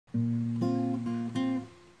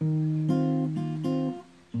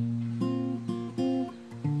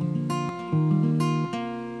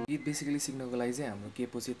basically सिक्नको लागि चाहिँ हाम्रो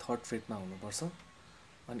केपो चाहिँ 3rd फ्रेटमा हुनुपर्छ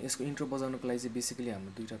अनि यसको इन्ट्रो बजाउनको लागि चाहिँ बेसिकली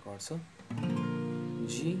हाम्रो दुईटा कर्ड छ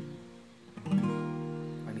जी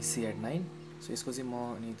अनि Cadd9 सो यसको चाहिँ म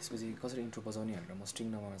अनि त्यसपछि कसरी इन्ट्रो बजाउने भनेर म स्ट्रिङ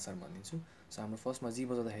नम्बर अनुसार भनिदिन्छु सो हाम्रो फर्स्टमा जी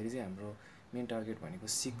बजाउँदाखेरि चाहिँ हाम्रो मेन टार्गेट भनेको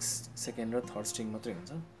 6 सेकेन्ड र 3rd स्ट्रिङ मात्रै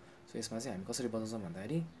हुन्छ सो यसमा चाहिँ हामी कसरी बजाउँछौँ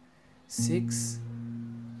भन्दाखेरि 6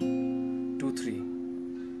 2 3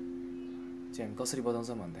 चाहिँ हामी कसरी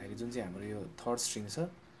बजाउँछौँ भन्दाखेरि जुन चाहिँ हाम्रो यो 3rd स्ट्रिङ छ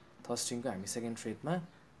 3rd स्ट्रिङको हामी 2nd फ्रेटमा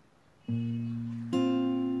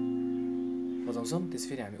बजाउँछौँ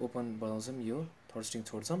त्यसपछि हामी ओपन बजाउँछौँ यो 3rd स्ट्रिङ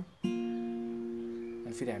छोड्छौँ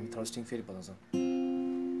अनि फेरि हामी 3rd स्ट्रिङ फेरि बजाउँछौँ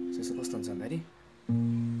सो यसो कस्तो हुन्छ भन्दाखेरि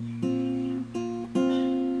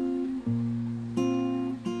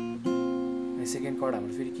अनि सेकेन्ड कर्ड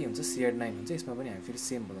हाम्रो फेरि के हुन्छ Cadd9 हुन्छ यसमा पनि हामी फेरि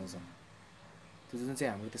सेम बजाउँछौँ त्यो जुन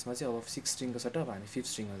चाहिँ हाम्रो त्यसमा चाहिँ अब 6 स्ट्रिङको सट्टा अब हामी 5th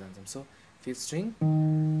स्ट्रिङमा जान्छौँ सो 5th स्ट्रिङ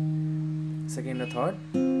सेकेन्ड र 3rd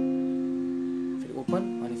फेरि ओपन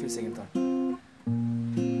अनि फेरि सेकेन्ड 3rd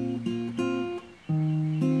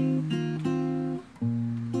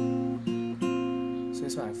सो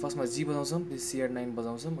यसमा हामी फर्स्टमा जी बजाउँछौँ फेरि Cadd9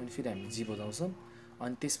 बजाउँछौँ अनि फेरि हामी जी बजाउँछौँ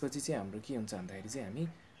अनि त्यसपछि चाहिँ हाम्रो के हुन्छ भन्दाखेरि चाहिँ हामी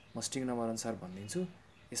म स्ट्रिङ नम्बर अनुसार भनिदिन्छु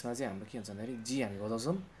यसमा चाहिँ हाम्रो के हुन्छ भन्दाखेरि जी हामी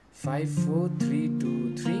बजाउँछौँ 5 4 3 2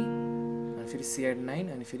 3 अनि फेरि Cadd9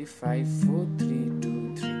 अनि फेरि 5 4 3 2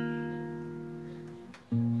 3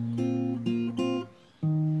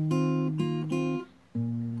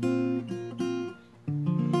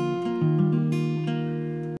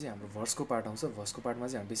 भर्सको पार्ट आउँछ भर्सको पार्टमा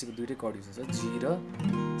चाहिँ हामी बेसिकली दुईटै कर्ड युज हुन्छ जी र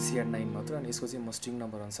Cadd9 मात्र अनि यसको चाहिँ म स्ट्रिङ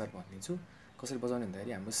नम्बर अनुसार भनिदिन्छु कसरी बजाउने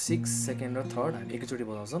भन्दाखेरि हाम्रो 6 सेकेन्ड र 3rd हामी एकैचोटि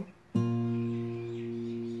बजाउँछौँ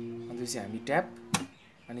अनि त्यसपछि हामी ट्याप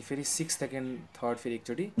अनि फेरि 6 सेकेन्ड 3rd फेरि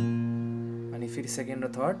एकचोटि अनि फेरि सेकेन्ड र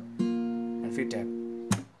 3rd अनि फेरि ट्याप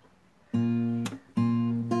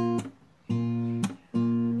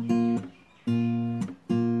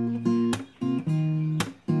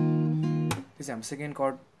त्यसपछि हाम्रो सेकेन्ड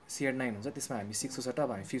कर्ड Cadd9 हुन्छ त्यसमा हामी 6 को सट्टा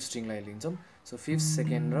अब हामी 5th स्ट्रिङलाई लिन्छौँ सो 5th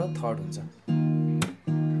सेकेन्ड र 3rd हुन्छ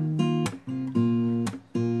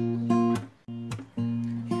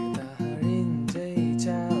Hidda Harin Jhai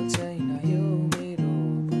Chal Chaina yo Mero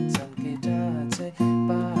Vanchan Keta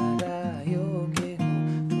Paara yo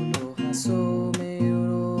Thulo Haaso Mero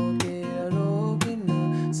Rokera Rokinna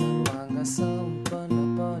Sarwagun sampanna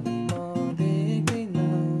pani Ma Dekhinna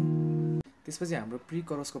त्यसपछि हाम्रो प्री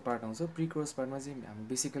कोरसको पार्ट आउँछ प्री कोरस पार्टमा चाहिँ हामी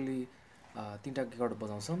बेसिकली तीनटा chord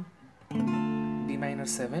बजाउँछौँ B minor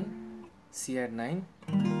 7 Cadd9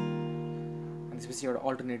 अनि त्यसपछि एउटा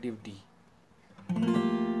अल्टरनेटिभ D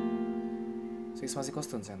सो यसमा चाहिँ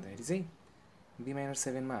कस्तो हुन्छ भन्दाखेरि चाहिँ B minor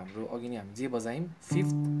 7 मा हाम्रो अघि नै हामी जे बजायौँ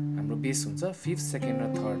 5th हाम्रो बेस हुन्छ 5th सेकेन्ड र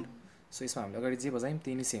 3rd सो यसमा हामीले अगाडि जे बजायौँ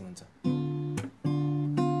त्यही नै सेम हुन्छ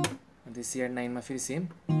अनि त्यो Cadd9 मा फेरि सेम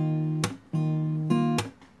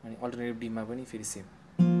अनि अल्टरनेटिभ D मा पनि फेरि same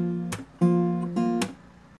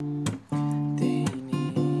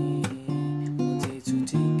J Chu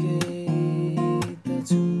Thikai Ta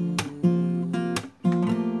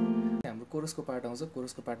हाम्रो कोरसको पार्ट आउँछ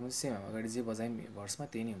कोरसको पार्टमा चाहिँ सेम अगाडि जे बजायौँ भर्समा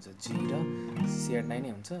त्यही नै हुन्छ जी र Cadd9 नै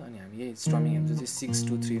हुन्छ अनि हामी यही स्ट्रमिङ हाम्रो चाहिँ 6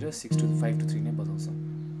 2 3 र 6 2 5 2 3 नै बजाउँछौँ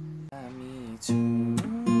Dami Chu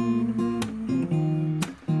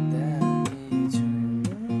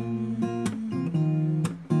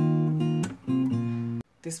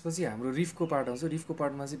त्यसपछि हाम्रो रिफको पार्ट आउँछ रिफको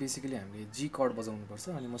पार्टमा चाहिँ बेसिकली हामीले जी कर्ड बजाउनुपर्छ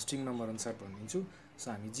अनि म स्ट्रिङ नम्बर अनुसार भनिदिन्छु सो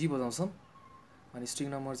हामी जी बजाउँछौँ अनि स्ट्रिङ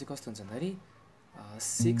नम्बर चाहिँ कस्तो हुन्छ भन्दाखेरि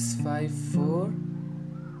 6 5 4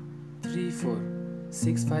 3 4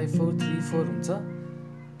 6 5 4 3 4 हुन्छ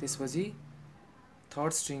त्यसपछि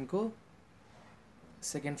 3rd स्ट्रिङको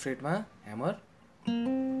 2nd फ्रेटमा ह्यामर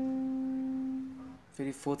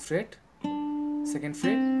फेरि 4th फ्रेट 2nd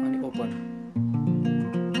फ्रेट अनि ओपन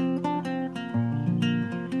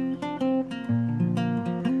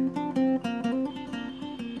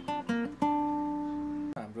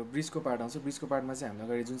ब्रिजको पार्ट आउँछ ब्रिजको पार्टमा चाहिँ हामीले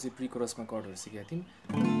अगाडि जुन चाहिँ प्री कोरसमा कर्डहरू सिकेका थियौँ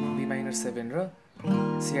B minor 7 र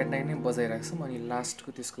Cadd9 नै बजाइरहेको छौँ अनि लास्टको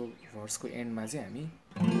त्यसको भर्सको एन्डमा चाहिँ हामी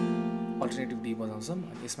अल्टरनेटिभ D बजाउँछौँ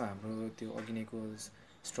अनि यसमा हाम्रो त्यो अघि नैको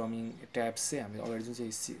स्ट्रमिङ ट्याप्स चाहिँ हामीले अगाडि जुन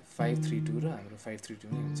चाहिँ 5 3 2 र हाम्रो 5 3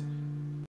 2 नै हुन्छ